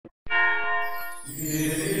In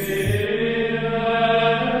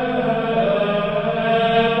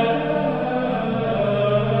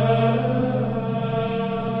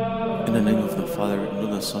the name of the Father, and of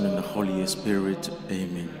the Son, and the Holy Spirit.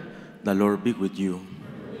 Amen. The Lord be with you.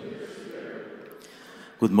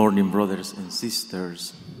 Good morning, brothers and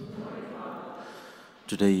sisters.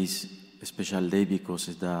 Today is a special day because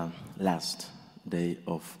it's the last day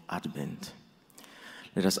of Advent.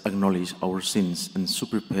 Let us acknowledge our sins and so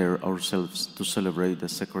prepare ourselves to celebrate the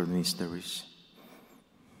sacred mysteries.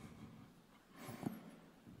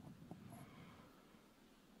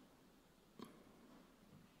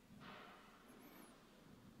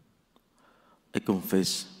 I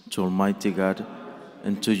confess to Almighty God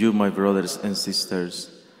and to you, my brothers and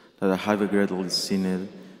sisters, that I have greatly sinned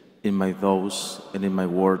in my thoughts and in my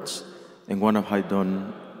words, and what I have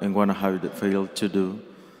done and what I have failed to do,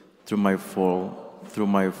 through my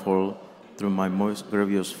most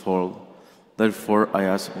grievous fault. Therefore I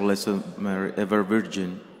ask Blessed Mary, ever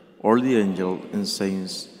Virgin, all the angels and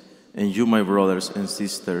saints, and you, my brothers and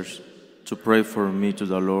sisters, to pray for me to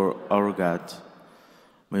the Lord our God.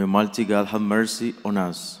 May Almighty God have mercy on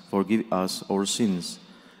us, forgive us our sins,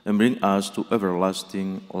 and bring us to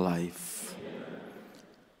everlasting life.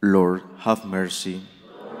 Lord, have mercy.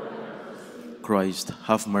 Christ,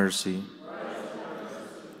 have mercy.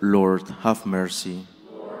 Lord, have mercy.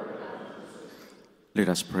 Let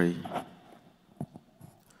us pray.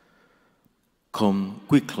 Come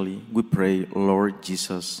quickly, we pray, Lord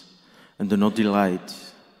Jesus, and do not delight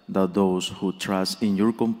that those who trust in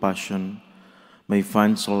your compassion may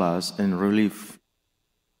find solace and relief.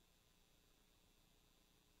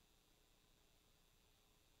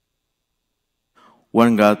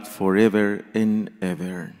 One God forever and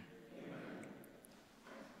ever.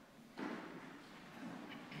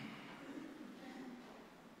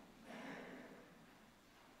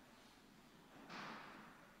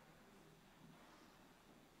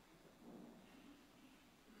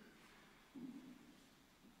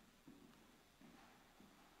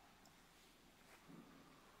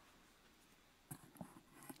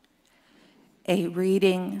 A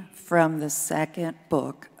reading from the second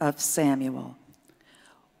book of Samuel.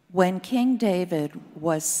 When King David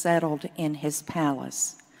was settled in his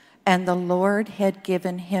palace, and the Lord had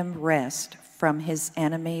given him rest from his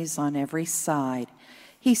enemies on every side,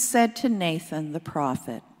 he said to Nathan the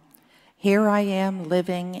prophet, "Here I am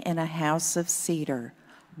living in a house of cedar,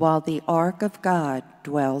 while the ark of God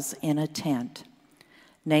dwells in a tent."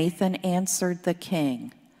 Nathan answered the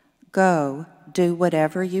king, "Go, do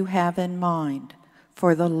whatever you have in mind,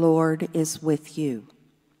 for the Lord is with you."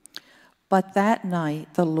 But that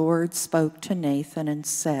night the Lord spoke to Nathan and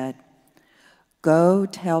said, "Go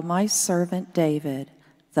tell my servant David,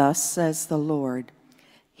 thus says the Lord,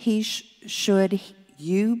 should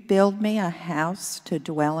you build me a house to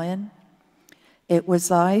dwell in? It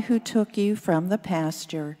was I who took you from the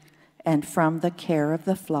pasture and from the care of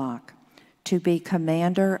the flock to be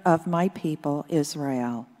commander of my people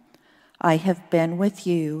Israel. I have been with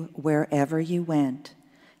you wherever you went,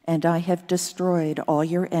 and I have destroyed all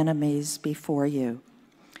your enemies before you.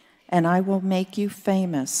 And I will make you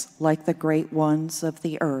famous like the great ones of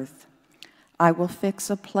the earth. I will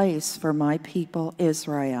fix a place for my people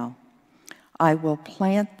Israel. I will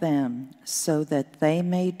plant them so that they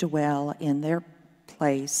may dwell in their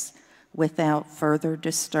place without further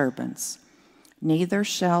disturbance. Neither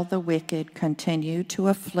shall the wicked continue to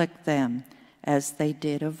afflict them as they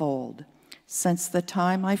did of old, since the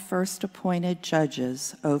time I first appointed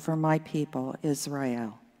judges over my people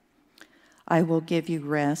Israel. I will give you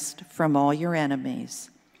rest from all your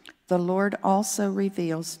enemies. The Lord also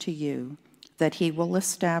reveals to you that he will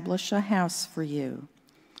establish a house for you.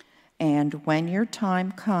 And when your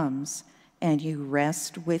time comes and you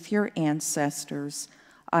rest with your ancestors,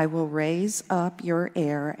 I will raise up your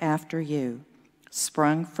heir after you,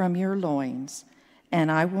 sprung from your loins,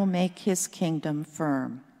 and I will make his kingdom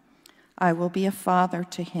firm. I will be a father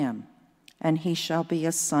to him, and he shall be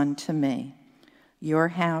a son to me. Your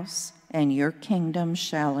house and your kingdom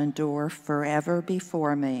shall endure forever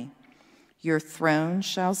before me. Your throne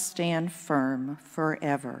shall stand firm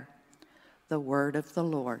forever." The word of the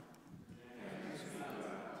Lord.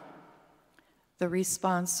 The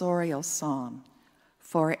responsorial psalm.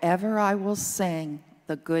 Forever I will sing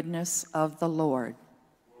the goodness of the Lord.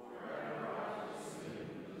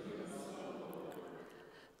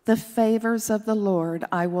 The favors of the Lord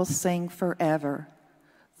I will sing forever.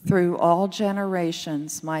 Through all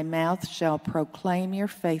generations my mouth shall proclaim your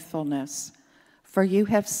faithfulness. For you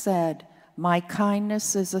have said, my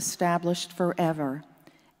kindness is established forever.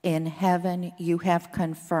 In heaven you have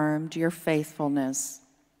confirmed your faithfulness.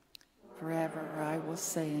 Forever I will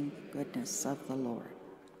sing the goodness of the Lord.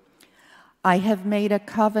 I have made a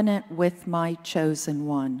covenant with my chosen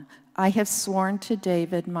one. I have sworn to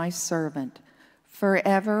David, my servant.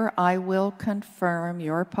 Forever I will confirm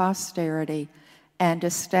your posterity and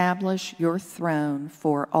establish your throne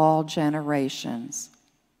for all generations.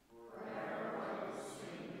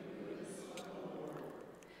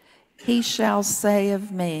 He shall say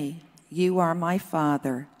of me, you are my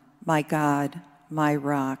Father, my God, my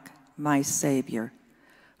rock, my Savior.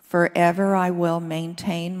 Forever I will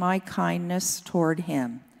maintain my kindness toward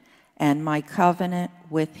him, and my covenant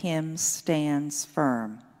with him stands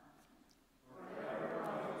firm.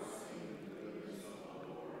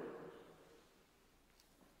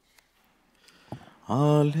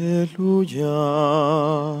 Alleluia,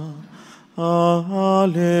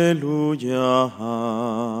 alleluia,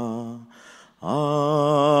 alleluia,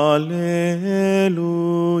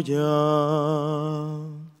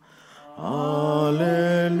 alleluia,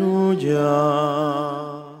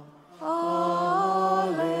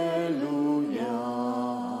 alleluia.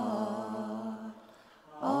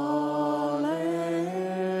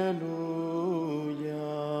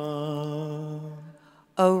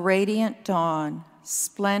 O radiant dawn,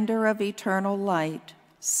 splendor of eternal light,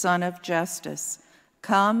 Sun of justice,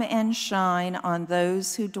 come and shine on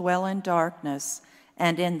those who dwell in darkness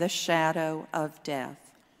and in the shadow of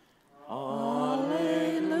death.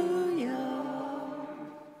 Alleluia.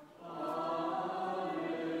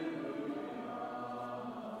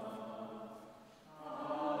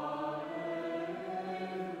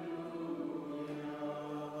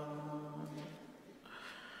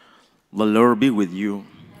 The Lord be with you.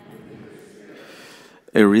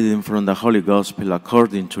 A reading from the Holy Gospel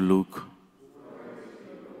according to Luke.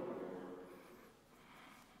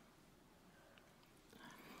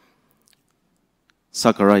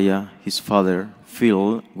 Zachariah, his father,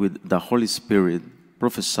 filled with the Holy Spirit,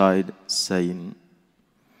 prophesied, saying,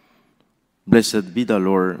 Blessed be the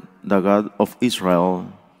Lord, the God of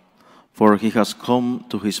Israel, for he has come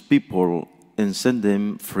to his people and set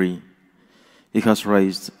them free. He has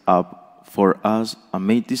raised up for us a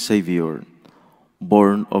mighty Savior,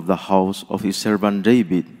 born of the house of his servant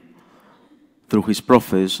David. Through his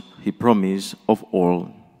prophets he promised of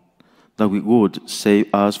old that he would save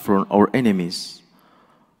us from our enemies,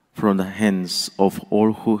 from the hands of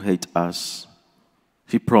all who hate us.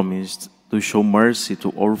 He promised to show mercy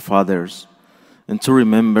to our fathers and to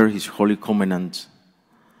remember his holy covenant.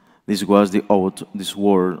 This was the oath, this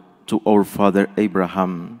word to our father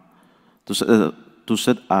Abraham, to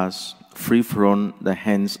set us free from the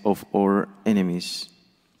hands of our enemies,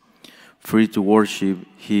 free to worship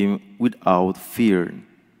him without fear,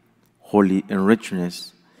 holy and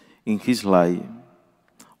righteousness in his life,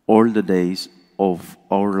 all the days of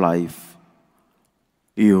our life.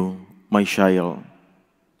 You, my child,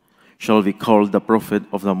 shall be called the prophet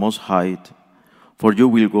of the Most High, for you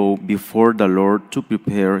will go before the Lord to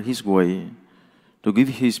prepare his way, to give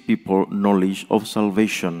his people knowledge of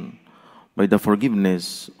salvation by the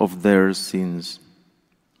forgiveness of their sins.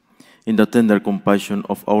 In the tender compassion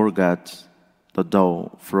of our God, the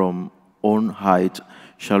dawn from on high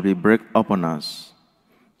shall be break upon us,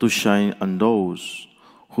 to shine on those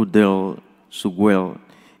who dwell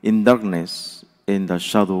in darkness and the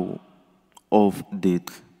shadow of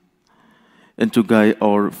death, and to guide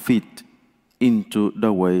our feet into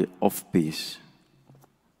the way of peace.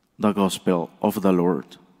 The Gospel of the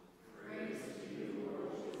Lord.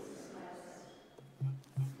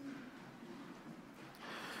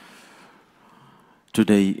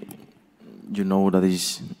 Today, you know that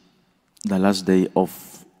is the last day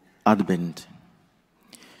of Advent.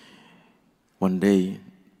 One day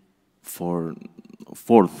for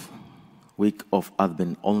fourth week of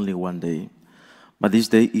Advent, only one day. But this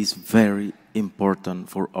day is very important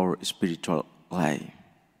for our spiritual life.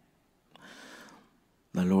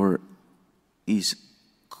 The Lord is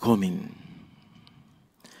coming.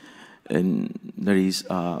 And there is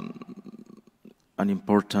an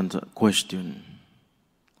important question.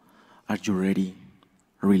 Are you ready,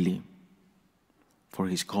 really, for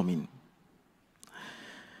his coming?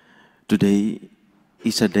 Today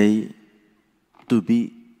is a day to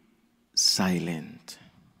be silent.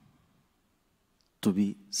 To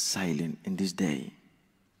be silent in this day.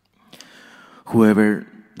 Whoever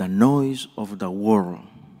the noise of the world,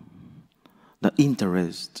 the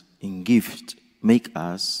interest in gifts make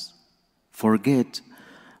us forget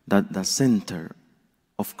that the center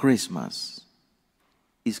of Christmas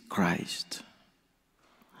is Christ.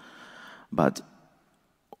 But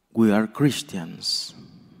we are Christians,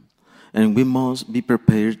 and we must be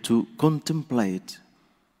prepared to contemplate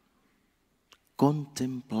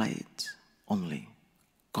contemplate, only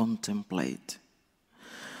contemplate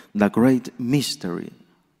the great mystery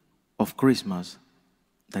of Christmas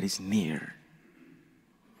that is near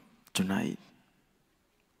tonight.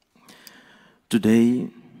 Today,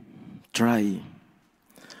 try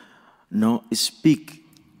not speak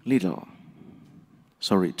little.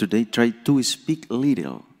 Today try to speak a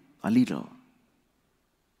little.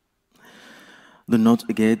 Do not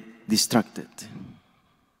get distracted.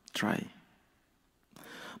 Try.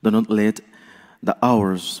 Do not let the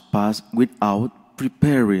hours pass without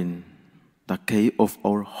preparing the key of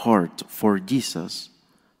our heart for Jesus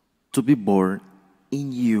to be born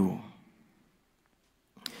in you.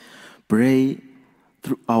 Pray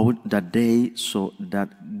throughout the day so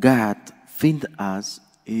that God finds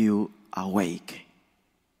you awake.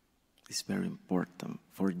 It's very important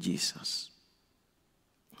for Jesus.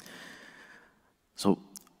 So,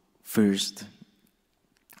 first,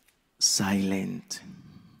 silent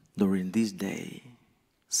during this day.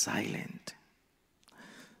 Silent.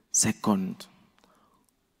 Second,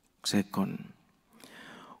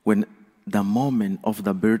 when the moment of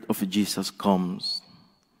the birth of Jesus comes,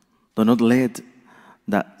 do not let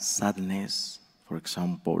the sadness, for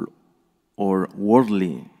example, or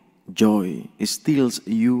worldly joy steals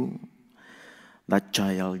you, the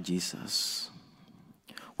child Jesus.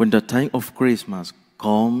 When the time of Christmas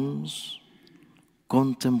comes,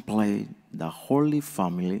 contemplate the Holy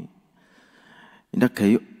Family in the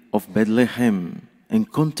cave of Bethlehem and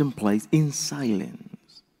contemplate in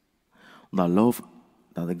silence the love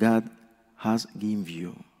that God has given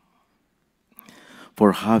you.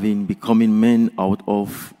 For having becoming men out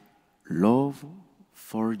of love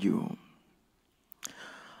for you.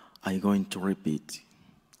 I'm going to repeat.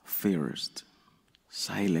 First,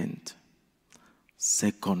 silent.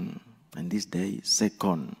 Second, and this day,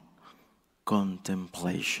 second,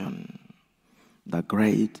 contemplation. The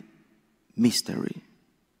great mystery.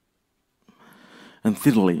 And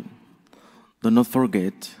thirdly, do not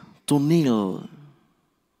forget to kneel.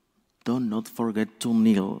 Do not forget to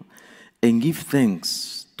kneel and give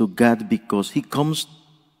thanks to God because He comes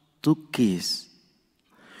to kiss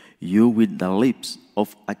you with the lips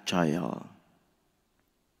of a child.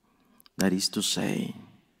 That is to say,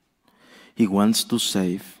 He wants to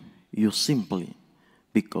save you simply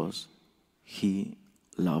because He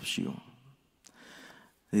loves you.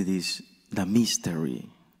 It is the mystery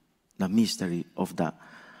of the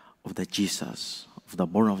Jesus, of the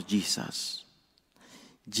born of Jesus.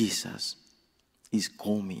 Jesus is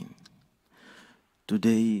coming.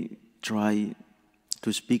 Today, try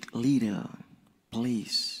to speak little,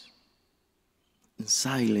 please, in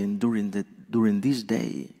silence during this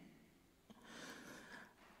day.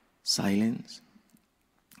 Silence,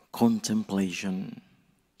 contemplation,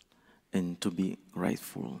 and to be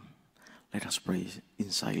grateful. Let us pray in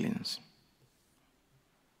silence.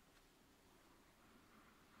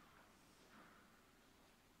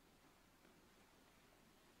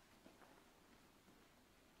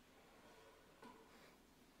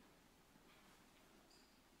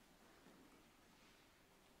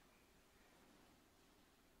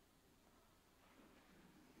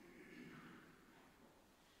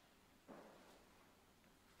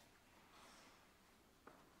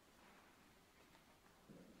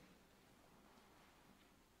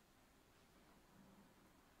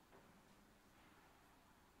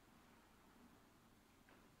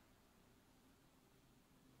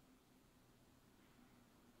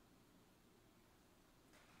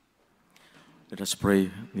 Let us pray,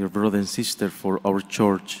 dear brother and sister, for our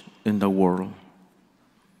church and the world.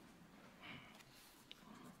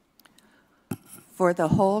 For the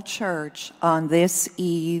whole church on this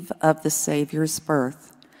eve of the Savior's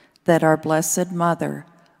birth, that our Blessed Mother,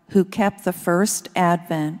 who kept the first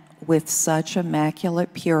Advent with such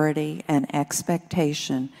immaculate purity and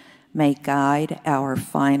expectation, may guide our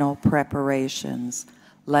final preparations.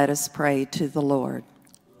 Let us pray to the Lord.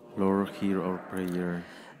 Lord, hear our prayer.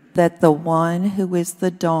 That the one who is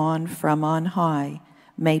the dawn from on high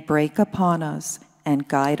may break upon us and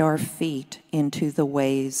guide our feet into the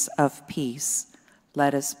ways of peace.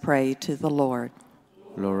 Let us pray to the Lord.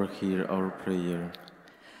 Lord, hear our prayer.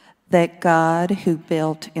 That God, who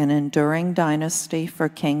built an enduring dynasty for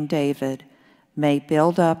King David, may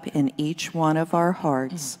build up in each one of our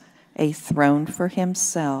hearts a throne for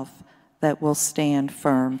Himself that will stand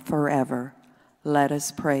firm forever. Let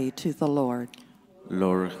us pray to the Lord.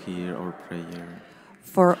 Lord, hear our prayer.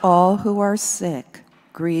 For all who are sick,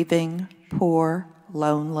 grieving, poor,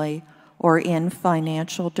 lonely, or in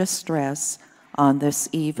financial distress on this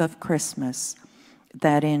eve of Christmas,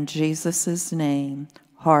 that in Jesus' name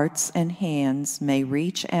hearts and hands may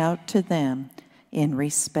reach out to them in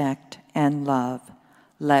respect and love.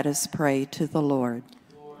 Let us pray to the Lord.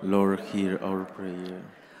 Lord, hear our prayer.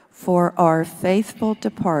 For our faithful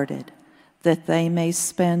departed, that they may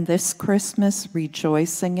spend this Christmas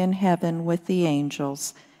rejoicing in heaven with the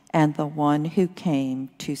angels and the one who came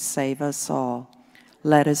to save us all.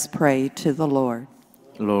 Let us pray to the Lord.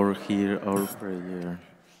 Lord, hear our prayer.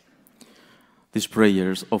 These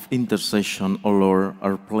prayers of intercession, O Lord,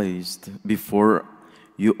 are placed before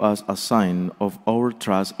you as a sign of our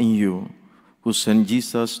trust in you, who sent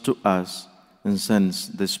Jesus to us and sends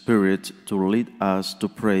the Spirit to lead us to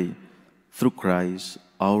pray through Christ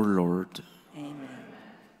our Lord. Amen.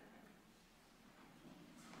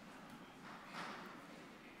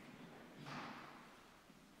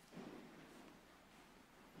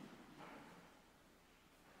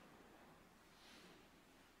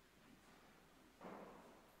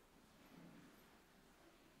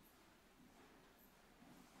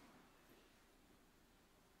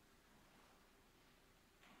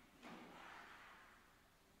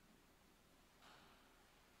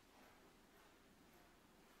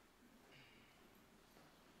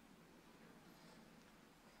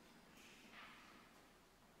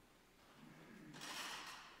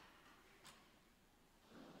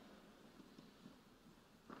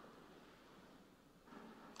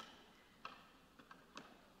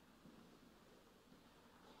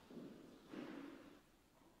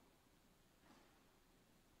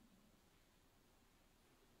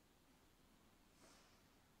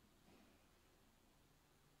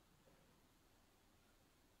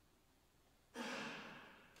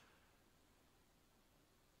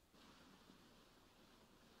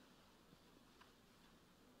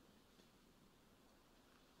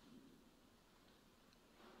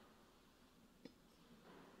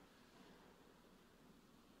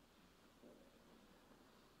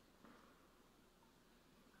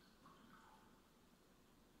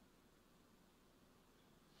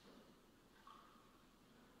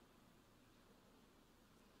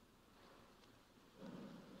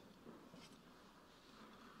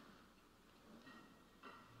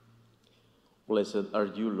 Blessed are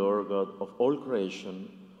you, Lord God of all creation,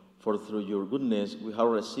 for through your goodness we have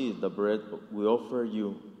received the bread we offer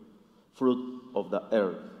you, fruit of the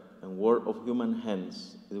earth and work of human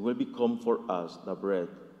hands. It will become for us the bread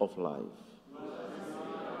of life.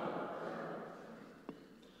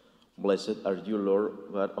 Blessed are you, Lord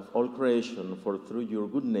God of all creation, for through your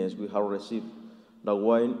goodness we have received the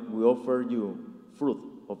wine we offer you, fruit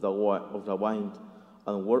of the vine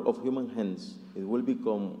and work of human hands. It will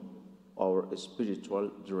become our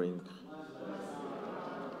spiritual drink.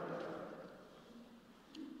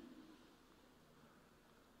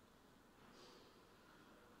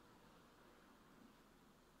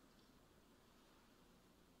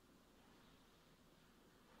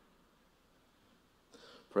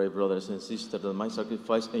 Pray, brothers and sisters, that my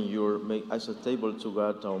sacrifice and yours make acceptable to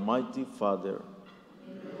God, Almighty Father.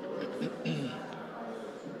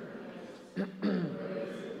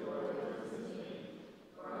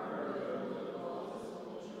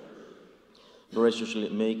 Graciously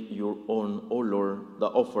make your own, O Lord, the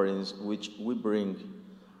offerings which we bring,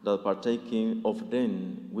 that partaking of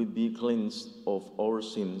them we be cleansed of our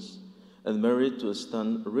sins, and merit to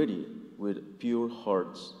stand ready with pure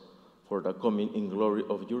hearts for the coming in glory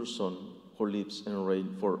of your Son, who lives and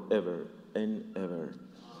reigns forever and ever.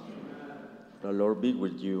 Amen. The Lord be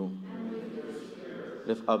with you. And with your spirit.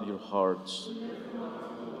 Lift up your hearts.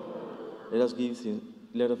 Let us give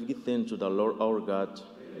thanks to the Lord our God.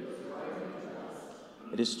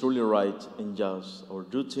 It is truly right and just, our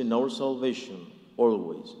duty and our salvation,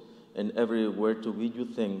 always and everywhere to give you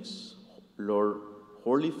thanks, Lord,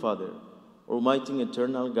 Holy Father, Almighty and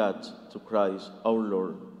eternal God, to Christ our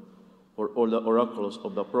Lord. For all the oracles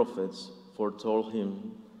of the prophets foretold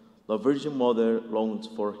him, the Virgin Mother longed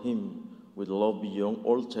for him with love beyond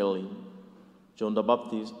all telling. John the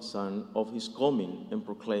Baptist sang of his coming and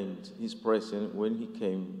proclaimed his presence when he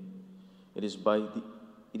came. It is by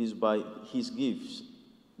his gifts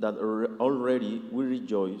that already we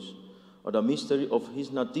rejoice at the mystery of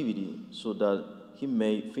his nativity, so that he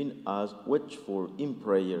may find us watchful in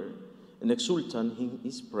prayer and exultant in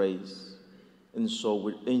his praise. And so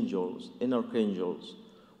with angels and archangels,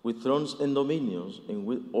 with thrones and dominions, and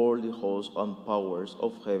with all the hosts and powers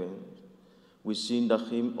of heaven, we sing the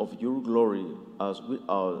hymn of your glory as we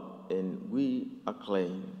are, and we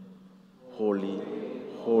acclaim, Holy,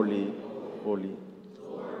 holy, holy.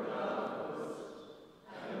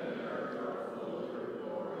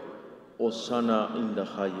 Hosanna in the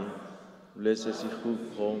highest. Blessed is he who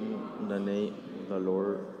comes in the name of the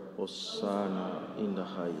Lord. Hosanna in the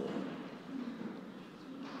highest.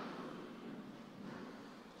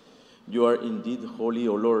 You are indeed holy,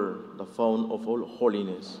 O Lord, the fount of all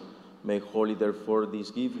holiness. Make holy, therefore,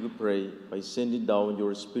 this gift, we pray, by sending down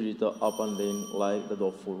your Spirit upon them like the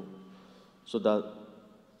dawful, so that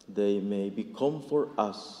they may become for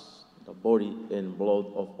us the body and blood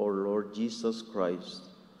of our Lord Jesus Christ.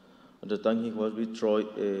 At the time he was betrayed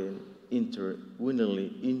and entered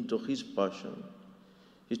willingly into his passion,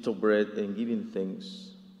 he took bread and giving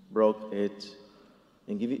thanks, broke it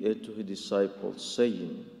and gave it to his disciples,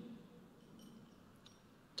 saying,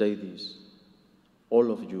 "Take this, all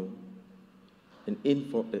of you, and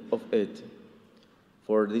eat of it,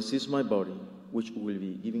 for this is my body, which will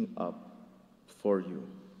be given up for you."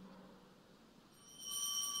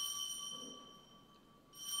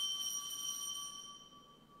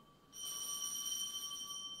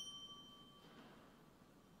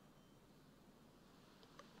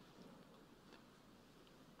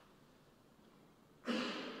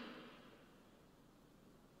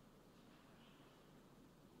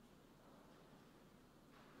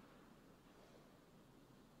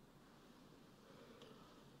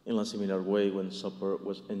 In a similar way, when supper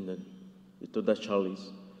was ended, he took the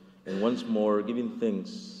chalice, and once more giving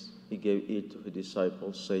thanks, he gave it to his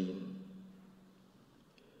disciples, saying,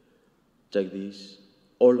 "Take this,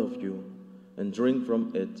 all of you, and drink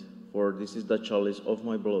from it, for this is the chalice of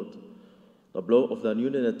my blood, the blood of the new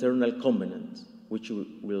and eternal covenant, which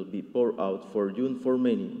will be poured out for you and for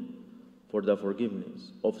many, for the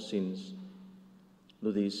forgiveness of sins.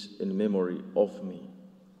 Do this in memory of me."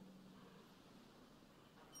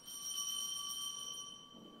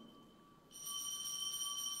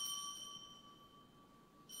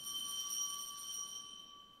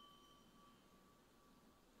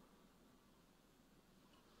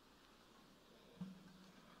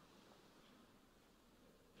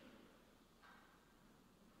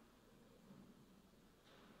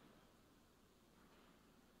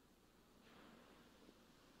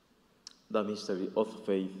 The mystery of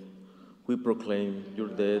faith. We proclaim your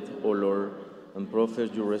death, O Lord, and profess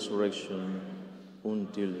your resurrection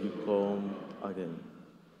until you come again.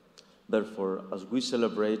 Therefore, as we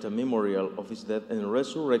celebrate a memorial of his death and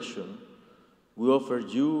resurrection, we offer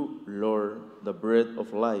you, Lord, the bread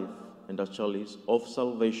of life and the chalice of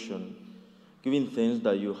salvation, giving thanks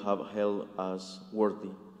that you have held us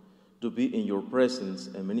worthy to be in your presence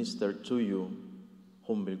and minister to you.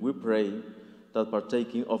 Humbly we pray that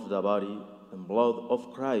partaking of the body and blood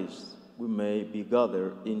of Christ, we may be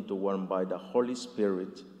gathered into one by the Holy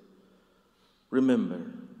Spirit. Remember,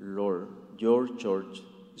 Lord, your church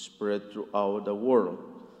spread throughout the world,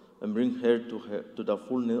 and bring her to the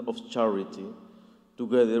fullness of charity,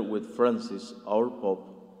 together with Francis, our Pope,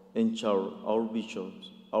 and Charles, our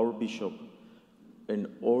bishop, and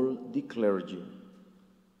all the clergy.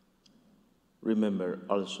 Remember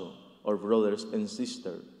also our brothers and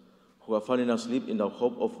sisters who have fallen asleep in the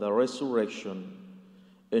hope of the resurrection,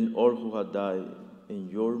 and all who have died in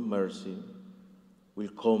your mercy will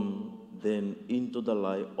come then into the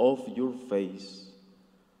light of your face.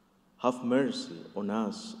 Have mercy on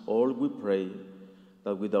us all, we pray,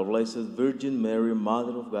 that with the Blessed Virgin Mary,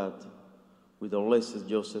 Mother of God, with the Blessed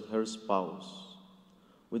Joseph, her spouse,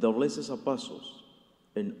 with the blessed apostles,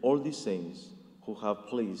 and all the saints who have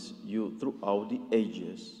pleased you throughout the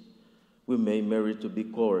ages, we may merit to be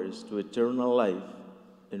heirs to eternal life,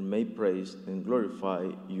 and may praise and glorify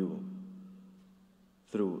you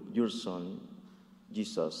through your Son,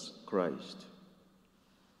 Jesus Christ.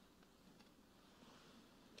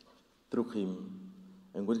 Through him,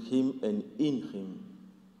 and with him, and in him,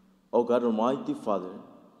 O God, Almighty Father,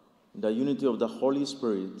 in the unity of the Holy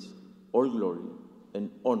Spirit, all glory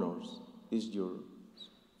and honors is yours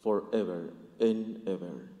forever and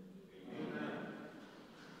ever.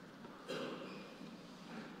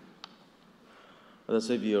 At the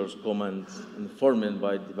Savior's command, informed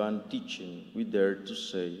by divine teaching, we dare to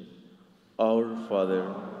say, Our Father,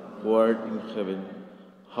 who art in heaven,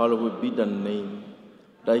 hallowed be thy name.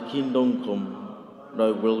 Thy kingdom come,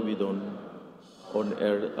 thy will be done, on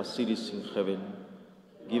earth as it is in heaven.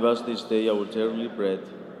 Give us this day our daily bread,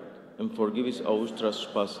 and forgive us our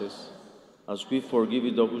trespasses, as we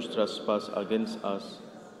forgive those who trespass against us.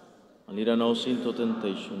 And lead us not into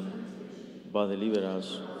temptation, but deliver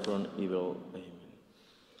us from evil. Amen.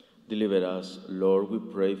 Deliver us, Lord, we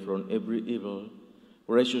pray, from every evil.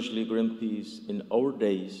 Graciously grant peace in our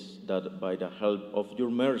days, that by the help of your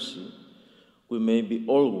mercy we may be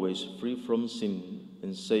always free from sin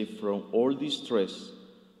and safe from all distress,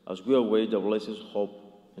 as we await the blessed hope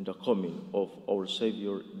and the coming of our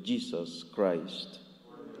Savior, Jesus Christ.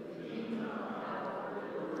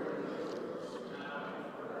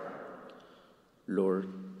 Lord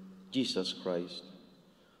Jesus Christ,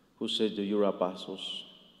 who said to your apostles,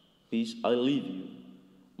 "Peace I leave you,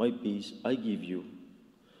 my peace I give you.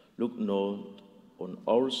 Look not on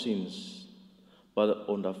our sins, but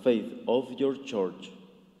on the faith of your church,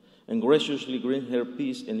 and graciously grant her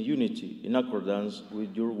peace and unity in accordance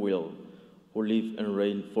with your will, who live and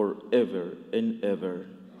reign forever and ever."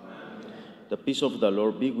 Amen. The peace of the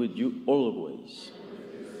Lord be with you always.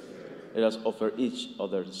 Let us offer each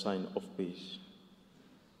other the sign of peace.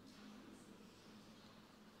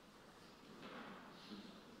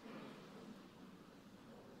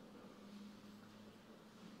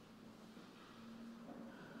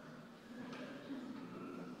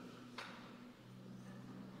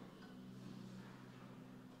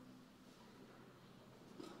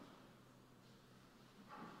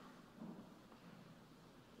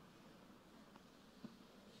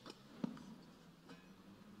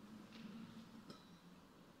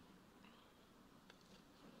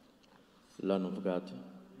 Lamb of God,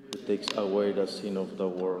 who takes away the sin of the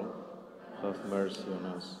world, have mercy on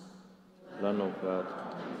us. Lamb of God,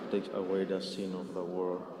 who takes away the sin of the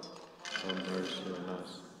world, have mercy on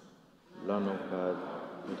us. Lamb of God,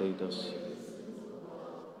 who takes the sin,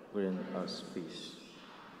 grant us peace.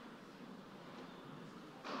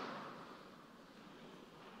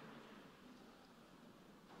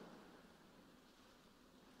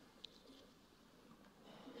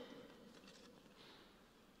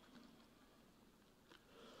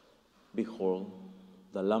 Behold,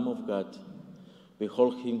 the Lamb of God.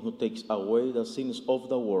 Behold him who takes away the sins of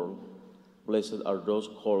the world. Blessed are those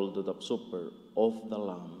called to the supper of the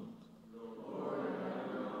Lamb.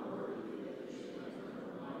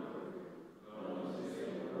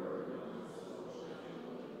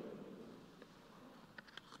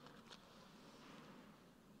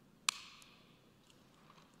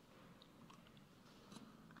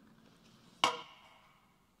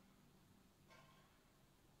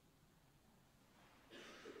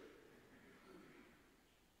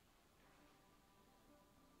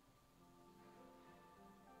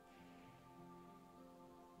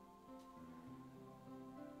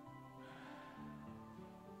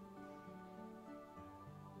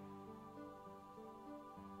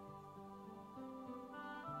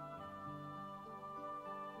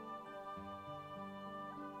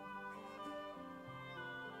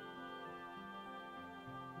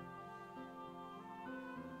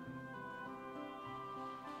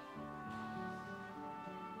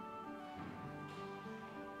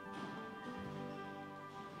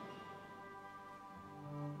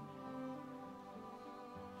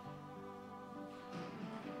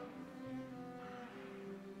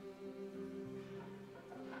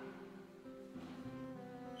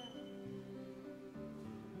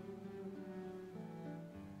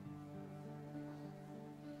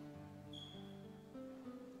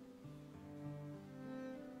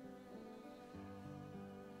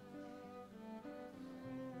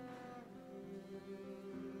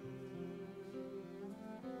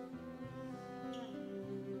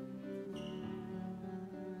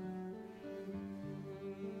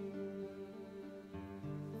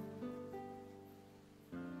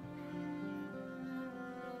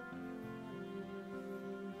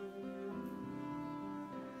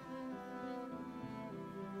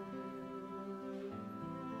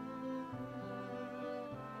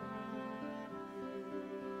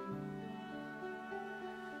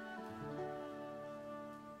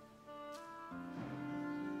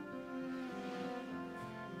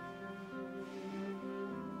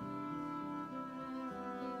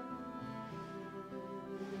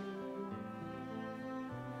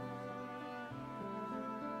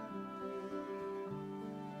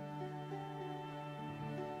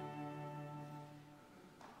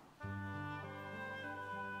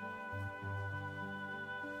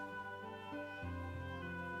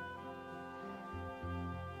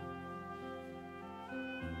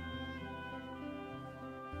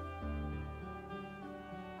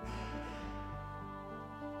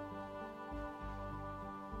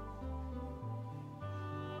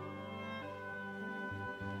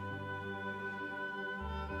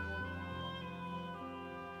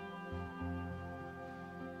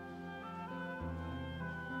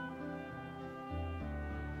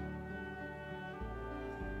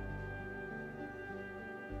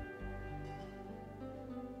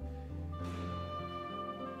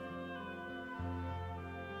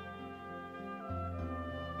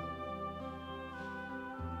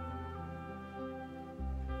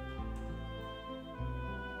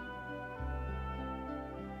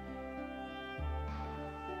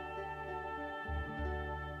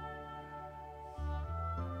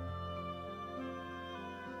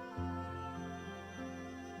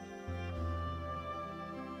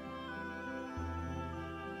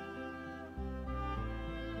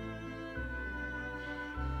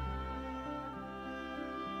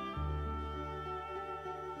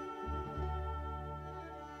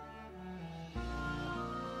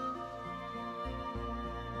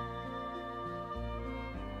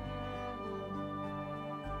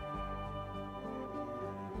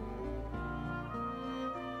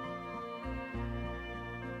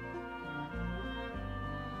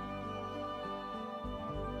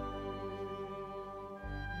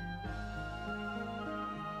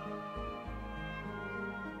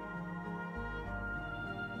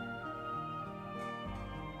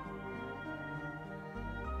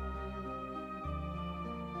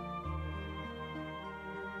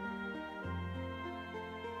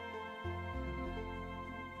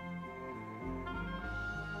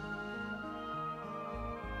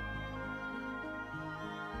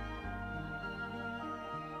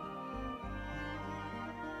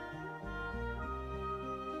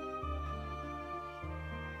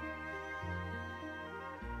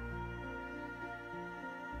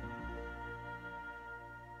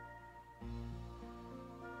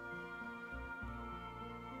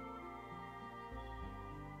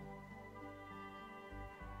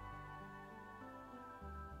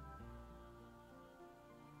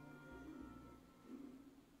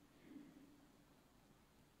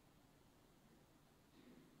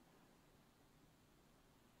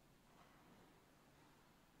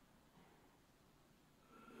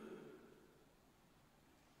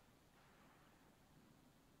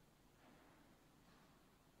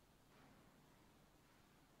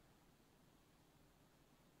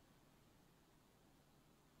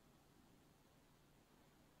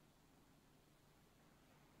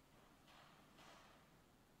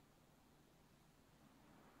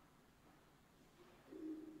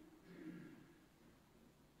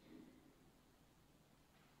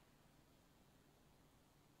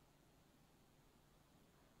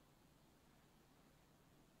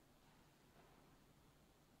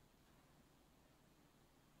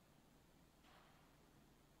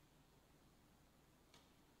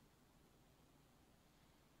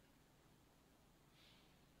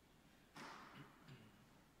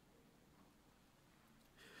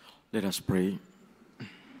 Let us pray.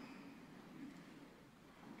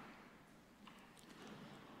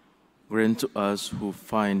 Grant to us who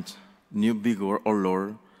find new vigor, O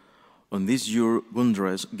Lord, on these your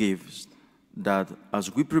wondrous gifts, that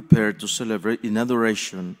as we prepare to celebrate in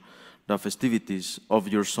adoration the festivities of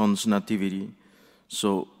your Son's nativity,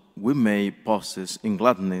 so we may possess in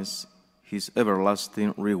gladness his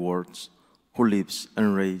everlasting rewards, who lives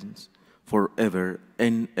and reigns forever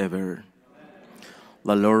and ever.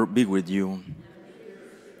 The Lord be with you.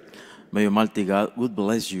 May Almighty God would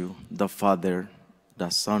bless you, the Father, the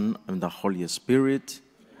Son, and the Holy Spirit.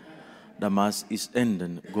 The Mass is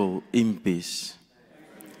ended. Go in peace.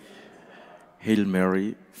 Hail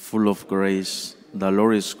Mary, full of grace, the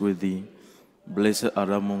Lord is with thee. Blessed art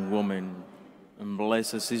thou among women, and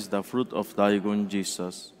blessed is the fruit of thy womb,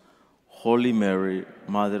 Jesus. Holy Mary,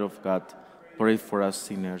 Mother of God, pray for us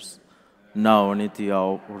sinners, now and at the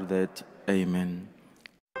hour of our death. Amen.